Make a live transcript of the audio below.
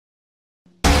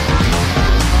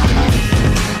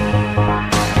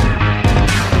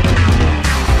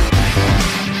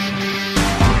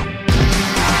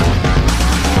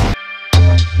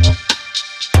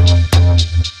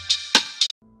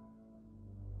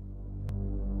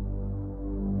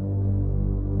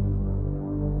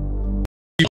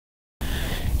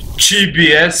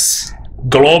GPS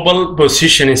Global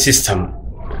Positioning System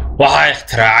waxaa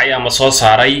ikhtiraacay ama soo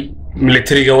saaray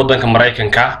militariga waddanka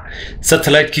Mareykanka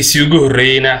satellite-kiisii ugu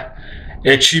horreeyayna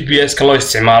ee GPS-ka loo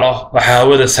isticmaalo waxaa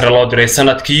hawada sare loo diray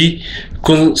sanadkii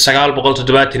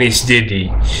 1978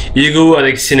 iyagoo u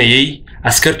adeegsanayay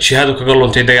askar jihadu kaga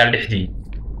luntay dagaal dhexdii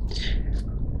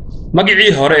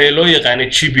magacii hore ee loo yaqaanay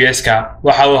GPS-ka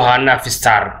waxa uu ahaa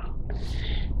Navistar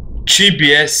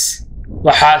GPS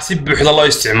waxaa si buuxda loo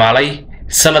isticmaalay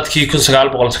sanadkii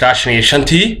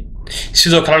 1995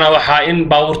 sidoo kalena waxaa in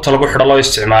baabuurta lagu xidho loo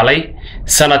isticmaalay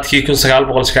sanadkii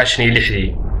 1996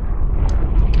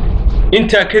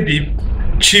 inta kadib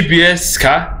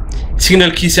GPS-ka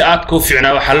signalkiisa aadka u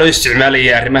fiicnaa waxaa loo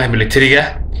isticmaalayay arrimaha militariga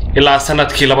ilaa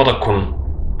sanadkii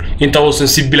 2000 inta uusan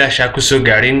si bilaash ah ku soo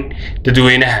gaarin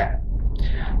dadweynaha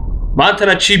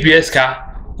maantana GPS-ka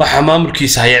waxaa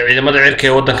maamulkiisa haya ciidamada cirka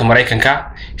ee waddanka Mareykanka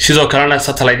sidoo kalena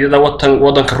satellite-yada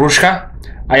waddanka Ruushka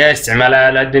ayaa isticmaalaya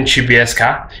aaladdan GPS-ka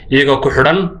iyagoo ku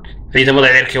xidhan ciidamada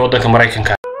cirka ee waddanka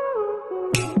Mareykanka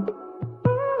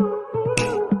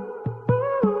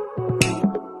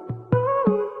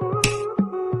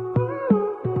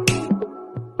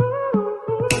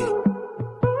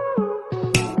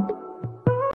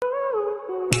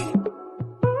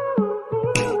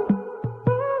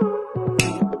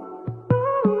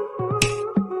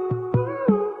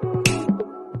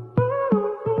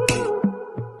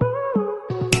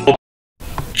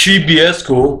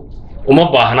GPS-ku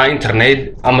uma baahna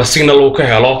internet ama signal uu ka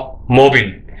helo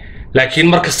mobile laakiin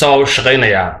markasta waa u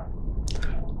shaqeynaya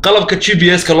qalabka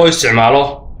GPS-ka loo isticmaalo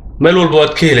meel walba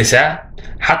waad ka helaysaa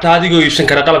xataa adigoo iibsan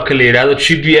kara qalabka la yiraahdo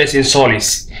GPS in solis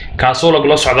kaasoo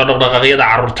lagula socdo dhaqdhaqaaqyada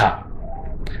carruurta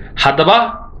haddaba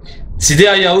sidee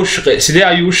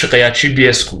ayuu u shaqeeyaa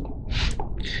GPS-ku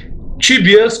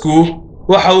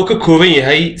waxa uu ka kooban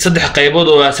yahay 3 qaybood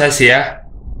oo asaasi ah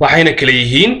waxayna kala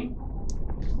yihiin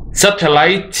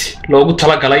satellite loogu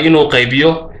talagalay inuu qaybiyo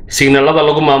signalada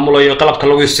lagu maamulayo qalabka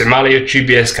lagu isticmaalayo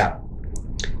GPS-ka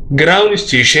ground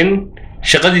station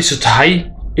shaqadiisu tahay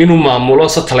inuu maamulo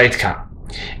satellite-ka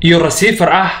iyo receiver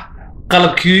ah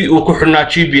qalabkii uu ku xidhnaa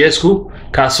GPS-ku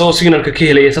kaasoo signalka ka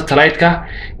helaya satellite-ka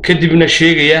kadibna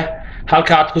sheegaya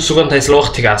halka aad ku sugan tahay isla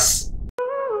waqtigaas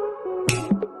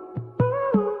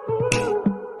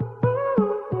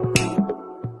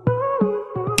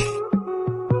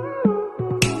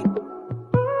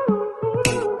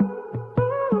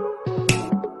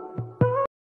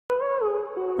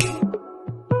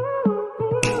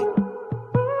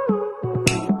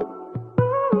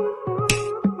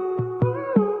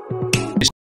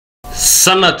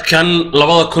sanadkan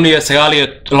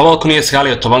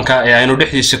 2019 ee aynu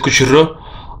dhexdiisa ku jiro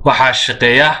waxaa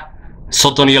shaqeeya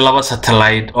 32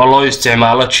 satellite oo loo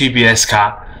isticmaalo GPS-ka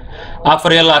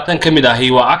 24 kamid ahi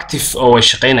waa active oo way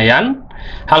shaqeynayaan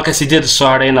halka 8 soo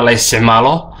hadhayna la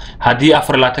isticmaalo haddii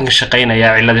 24 ka shaqeynaya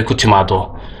ciladi ku timaado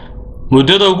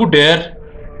muddada ugu dheer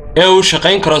ee uu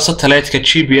shaqeyn karo satellite-ka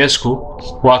GPS-ku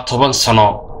waa 10 sano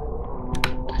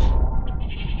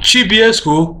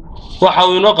GPS-ku waxa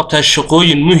uu inoo qabtaa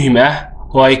shaqooyin muhiim ah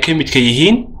oo ay ka mid ka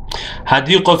yihiin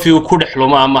haddii qof uu ku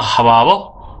dhexlumo ama habaabo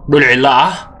dhul cidla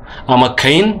ah ama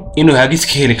kayn inuu hagis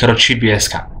ka heli karo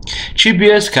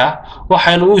GPS-ka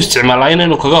waxaanu u isticmaalaa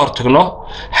inaynu kaga hortagno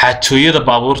xatooyada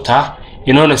baabuurta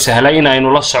inoona sahla inaynu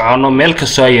la soconno meel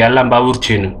kastoo ay yaalaan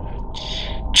baabuurteenu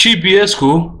GPS-ku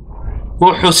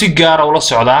wuxuu si gaar ah ula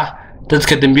socdaa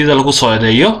dadka dambiyada lagu soo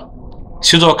eedeeyo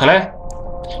sidoo kale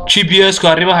GPS-ku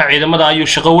arrimaha ciidamada ayuu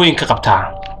shaqo weyn ka qabtaa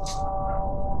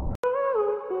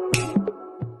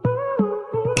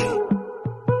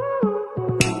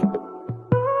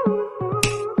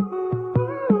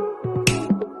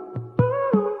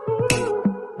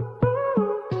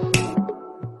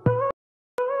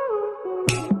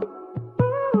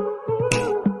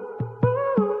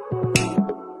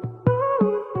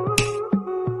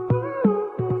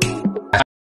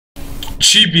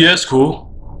GPS-ku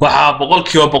waxaa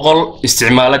 100%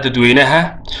 isticmaala dadweynaha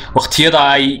waqtiyada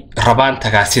ay rabaan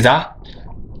tagaasida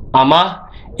ama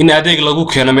in adeeg lagu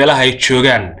keeno meelaha ay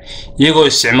joogaan iyagoo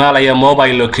isticmaalaya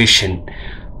mobile location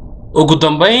ugu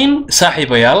dambeyn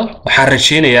saaxiibayaal waxaan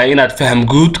rajaynayaa inaad faham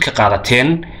guud ka qaadateen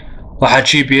waxa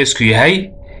GPS-ku yahay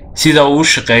sida uu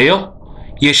shaqeeyo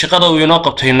iyo shaqada uu inoo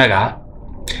qabto innaga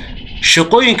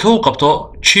shaqooyinka uu qabto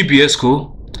GPS-ku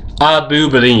aad bay u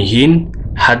badan yihiin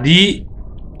haddii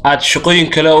aad shaqooyin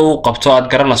kale oo qabto aad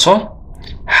garanayso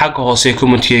xagga hoose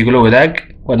comment-ka igula wadaag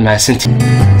waad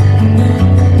mahadsantihiin